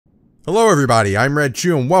Hello everybody, I'm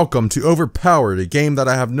RedChu and welcome to OverPowered, a game that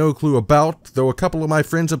I have no clue about, though a couple of my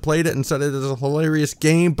friends have played it and said it is a hilarious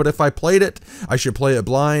game, but if I played it, I should play it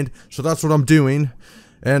blind, so that's what I'm doing.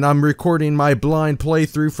 And I'm recording my blind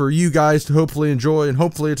playthrough for you guys to hopefully enjoy, and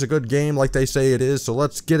hopefully it's a good game like they say it is, so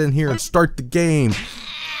let's get in here and start the game.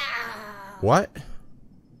 What?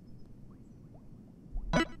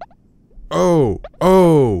 Okay.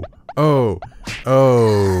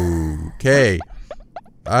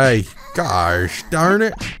 Gosh darn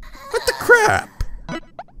it. What the crap?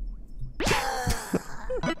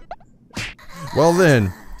 Well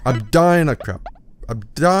then, I'm dying a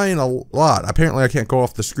lot. Apparently I can't go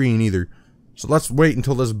off the screen either. So let's wait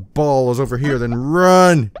until this ball is over here, then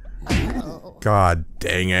run! God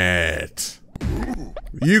dang it.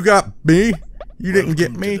 You got me? You didn't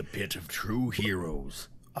get me? Welcome to the pit of true heroes.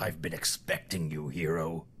 I've been expecting you,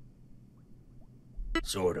 hero.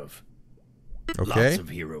 Sort of. Okay. Lots of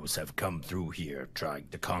heroes have come through here trying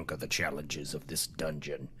to conquer the challenges of this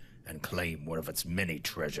dungeon and claim one of its many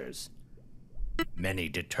treasures. Many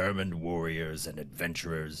determined warriors and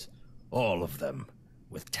adventurers, all of them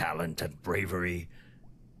with talent and bravery,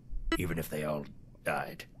 even if they all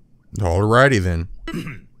died. Alrighty then.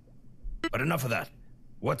 But enough of that.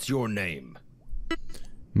 What's your name?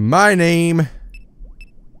 My name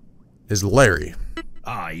is Larry.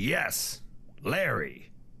 Ah, yes. Larry.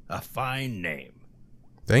 A fine name.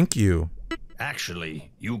 Thank you.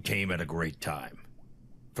 Actually, you came at a great time.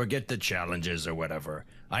 Forget the challenges or whatever.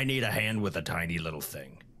 I need a hand with a tiny little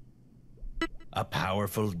thing. A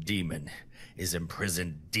powerful demon is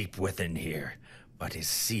imprisoned deep within here, but his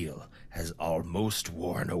seal has almost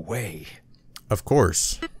worn away. Of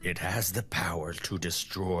course. It has the power to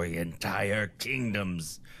destroy entire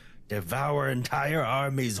kingdoms, devour entire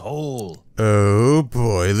armies whole. Oh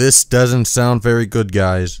boy, this doesn't sound very good,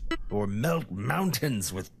 guys. Or melt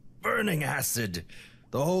mountains with burning acid.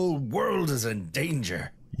 The whole world is in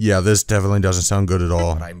danger. Yeah, this definitely doesn't sound good at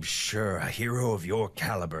all. But I'm sure a hero of your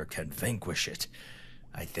caliber can vanquish it.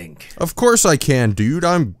 I think. Of course I can, dude.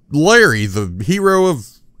 I'm Larry, the hero of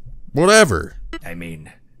whatever. I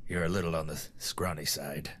mean, you're a little on the scrawny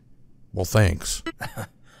side. Well, thanks.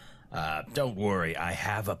 Don't worry, I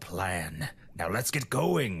have a plan. Now let's get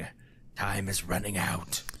going. Time is running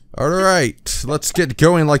out. Alright, let's get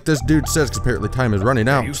going like this dude says, because apparently time is running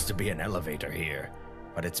out. There used to be an elevator here,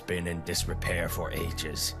 but it's been in disrepair for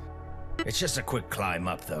ages. It's just a quick climb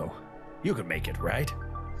up, though. You can make it, right?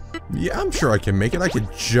 Yeah, I'm sure I can make it. I could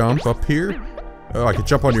jump up here. Oh, I could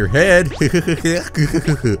jump on your head.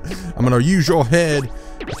 I'm gonna use your head.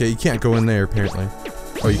 Okay, you can't go in there, apparently.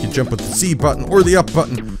 Oh, you can jump with the C button or the up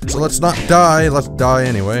button. So let's not die. Let's die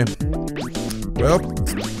anyway. Well,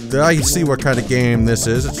 I see what kind of game this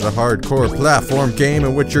is. It's a hardcore platform game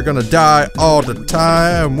in which you're gonna die all the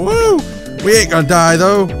time. Woo! We ain't gonna die,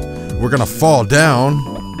 though. We're gonna fall down.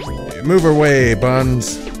 Move away,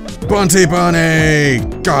 Buns. Bunty Bunny!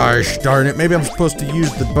 Gosh darn it. Maybe I'm supposed to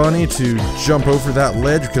use the bunny to jump over that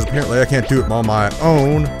ledge, because apparently I can't do it on my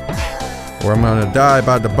own. Or I'm gonna die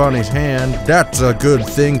by the bunny's hand. That's a good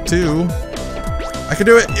thing, too. I can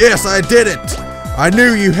do it! Yes, I did it! I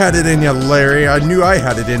knew you had it in you, Larry. I knew I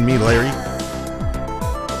had it in me, Larry.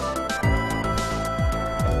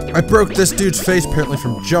 I broke this dude's face, apparently,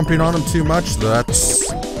 from jumping on him too much.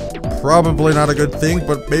 That's probably not a good thing,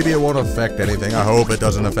 but maybe it won't affect anything. I hope it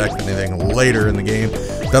doesn't affect anything later in the game.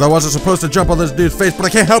 That I wasn't supposed to jump on this dude's face, but I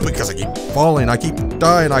can't help it because I keep falling, I keep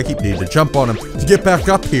dying, I keep needing to jump on him to get back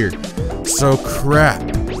up here. So crap.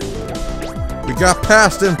 We got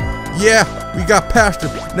past him. Yeah, we got past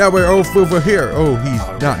him. Now we're over here. Oh, he's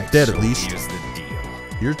not dead at least. Here's the deal.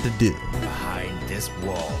 Here's the deal. Behind this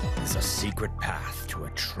wall is a secret path to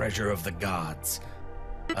a treasure of the gods.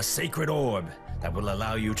 A sacred orb that will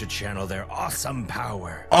allow you to channel their awesome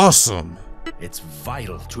power. Awesome. It's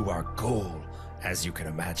vital to our goal, as you can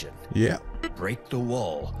imagine. Yeah. Break the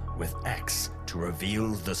wall with X to reveal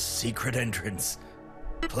the secret entrance.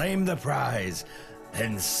 Claim the prize,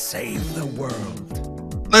 then save the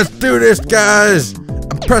world. Let's do this, guys.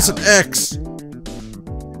 I'm pressing X.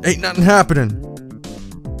 Ain't nothing happening.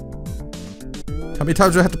 How many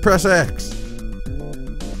times do I have to press X?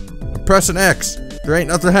 I'm pressing X. There ain't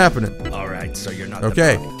nothing happening. Alright, so you're not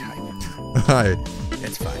okay. the bunny type. Hi.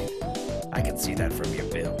 It's fine. I can see that from your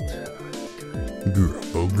build.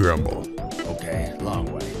 Grumble, grumble. Okay, long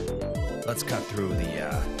way. Let's cut through the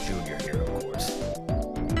junior hero course.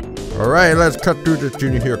 Alright, let's cut through the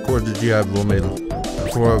junior hero course that you have, little maiden.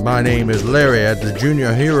 For my name is Larry, I'm the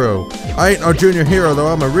junior hero. I ain't no junior hero, though.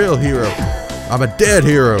 I'm a real hero. I'm a dead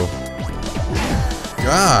hero.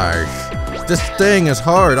 Gosh. This thing is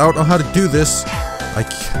hard. I don't know how to do this.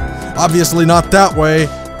 Obviously not that way.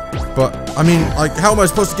 But, I mean, like, how am I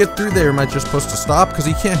supposed to get through there? Am I just supposed to stop? Because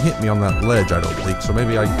he can't hit me on that ledge, I don't think. So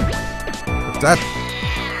maybe that...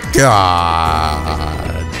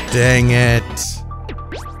 God dang it.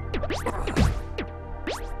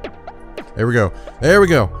 There we go. There we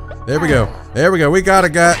go. There we go. There we go. We got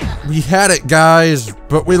it, we had it, guys.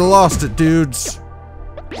 But we lost it, dudes.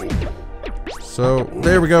 So,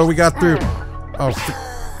 there we go. We got through. Oh,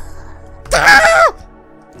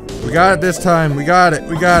 we got it this time. We got it.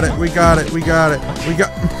 We got it. We got it. We got it. We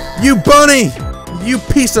got... You bunny! You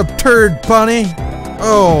piece of turd bunny!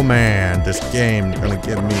 Oh man, this game's gonna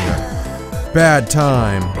give me a bad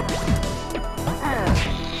time.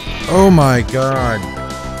 Oh my god.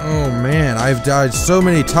 Oh man, I've died so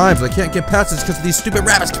many times. I can't get past this because these stupid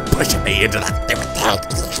rabbits keep pushing me into that stupid thing.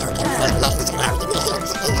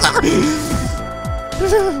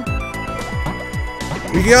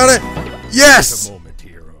 We got it! Yes! A moment,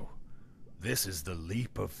 hero. This is the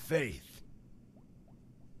leap of faith.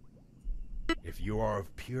 If you are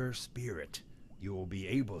of pure spirit, you will be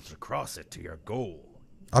able to cross it to your goal.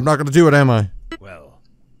 I'm not gonna do it, am I? Well,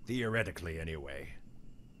 theoretically anyway.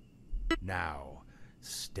 Now,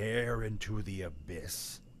 stare into the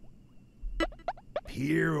abyss.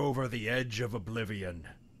 Peer over the edge of oblivion.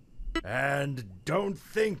 And don't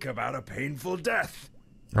think about a painful death.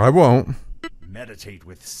 I won't. Meditate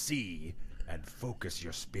with C and focus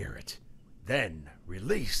your spirit. Then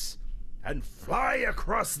release and fly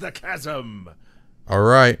across the chasm.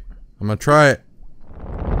 Alright, I'm gonna try it.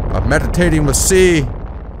 I'm meditating with C.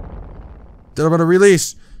 Then I'm gonna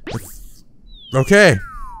release. Okay.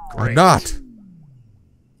 I'm not.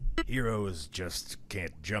 Heroes just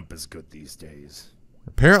can't jump as good these days.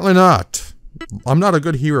 Apparently not. I'm not a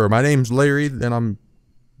good hero. My name's Larry, and I'm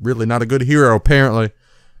really not a good hero, apparently.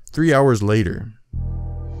 3 hours later.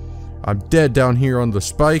 I'm dead down here on the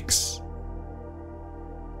spikes.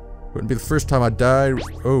 Wouldn't be the first time I died.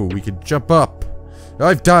 Oh, we could jump up.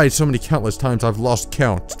 I've died so many countless times I've lost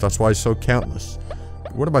count. That's why it's so countless.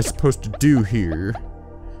 What am I supposed to do here?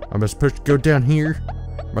 Am I supposed to go down here?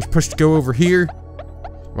 Am I supposed to go over here?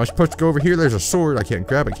 Am I supposed to go over here? There's a sword. I can't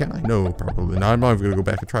grab it, can I? No, probably not. I'm not even gonna go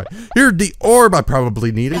back and try it. Here's the orb I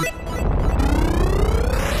probably needed.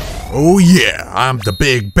 Oh yeah, I'm the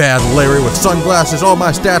big bad Larry with sunglasses. All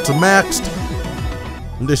my stats are maxed.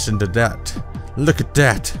 Listen to that. Look at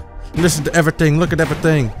that. Listen to everything. Look at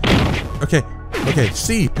everything. Okay. Okay,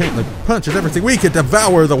 see, apparently punches everything. We can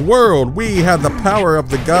devour the world. We have the power of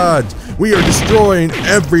the gods. We are destroying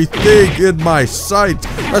everything in my sight.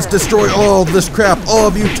 Let's destroy all this crap, all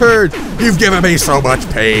of you turds. You've given me so much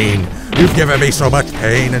pain. You've given me so much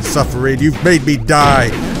pain and suffering. You've made me die.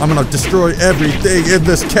 I'm gonna destroy everything in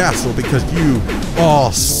this castle because you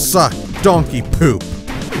all suck donkey poop.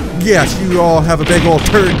 Yes, you all have a big old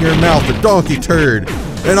turd in your mouth, a donkey turd.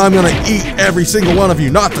 And I'm gonna eat every single one of you,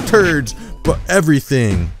 not the turds, but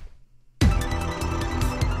everything.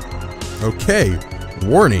 Okay,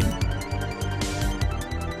 warning.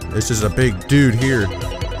 This is a big dude here.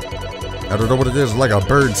 I don't know what it is, like a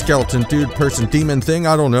bird, skeleton, dude, person, demon thing,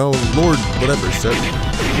 I don't know. Lord, whatever it said.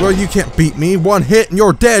 Well, you can't beat me. One hit and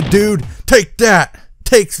you're dead, dude. Take that.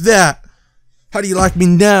 Take that. How do you like me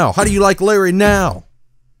now? How do you like Larry now?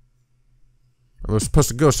 I was supposed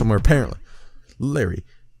to go somewhere, apparently. Larry,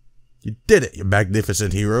 you did it, you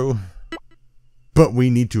magnificent hero. But we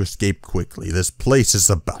need to escape quickly. This place is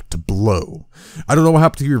about to blow. I don't know what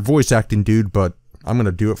happened to your voice acting, dude, but I'm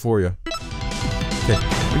gonna do it for you. Okay,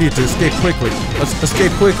 we need to escape quickly. Let's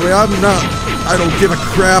escape quickly. I don't give a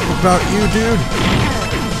crap about you, dude.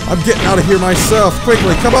 I'm getting out of here myself.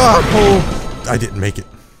 Quickly, come on. Oh, I didn't make it.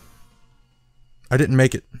 I didn't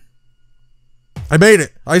make it. I made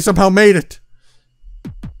it. I somehow made it.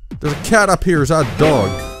 There's a cat up here. Is that a dog?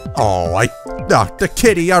 Oh, I knocked the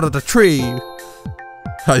kitty out of the tree.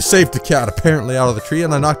 I saved the cat apparently out of the tree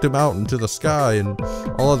and I knocked him out into the sky and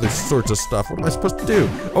all other sorts of stuff. What am I supposed to do?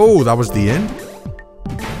 Oh, that was the end?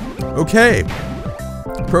 Okay.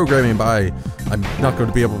 Programming by... I'm not going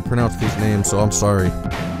to be able to pronounce these names, so I'm sorry.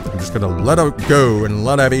 I'm just going to let it go and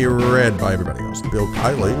let it be read by everybody else. Bill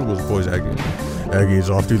Kiley was voice acting. Aggies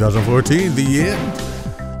off 2014, the end.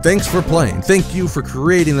 Thanks for playing. Thank you for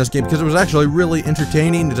creating this game because it was actually really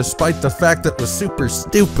entertaining despite the fact that it was super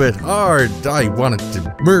stupid hard. I wanted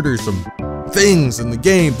to murder some things in the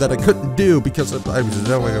game that I couldn't do because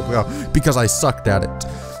I sucked at it.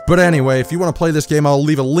 But anyway, if you want to play this game, I'll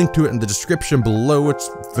leave a link to it in the description below. It's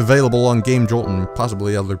available on GameJolt and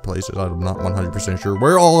possibly other places. I'm not 100% sure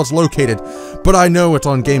where all it's located, but I know it's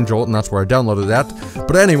on GameJolt, and that's where I downloaded that.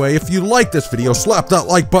 But anyway, if you like this video, slap that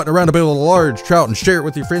like button around a bit of a large trout and share it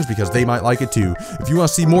with your friends because they might like it too. If you want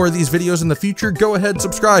to see more of these videos in the future, go ahead and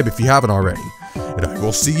subscribe if you haven't already. And I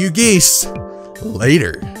will see you geese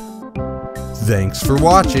later. Thanks for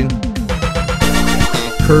watching.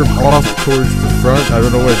 Curve off towards the front. I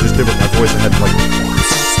don't know what I just did with my voice. I had like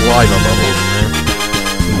saliva bubbles in there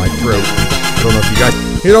in my throat. I don't know if you guys.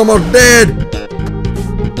 He's almost dead.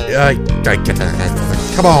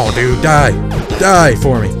 Come on, dude, die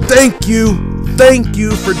for me. Thank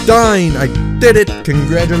you for dying. I did it.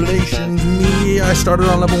 Congratulations, me. I started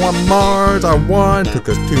on level 1 Mars. I won. Took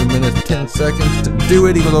us 2 minutes 10 seconds to do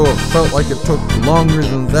it, even though it felt like it took longer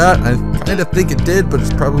than that. I kind of think it did, but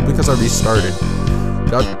it's probably because I restarted.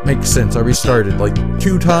 That makes sense. I restarted like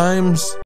 2 times.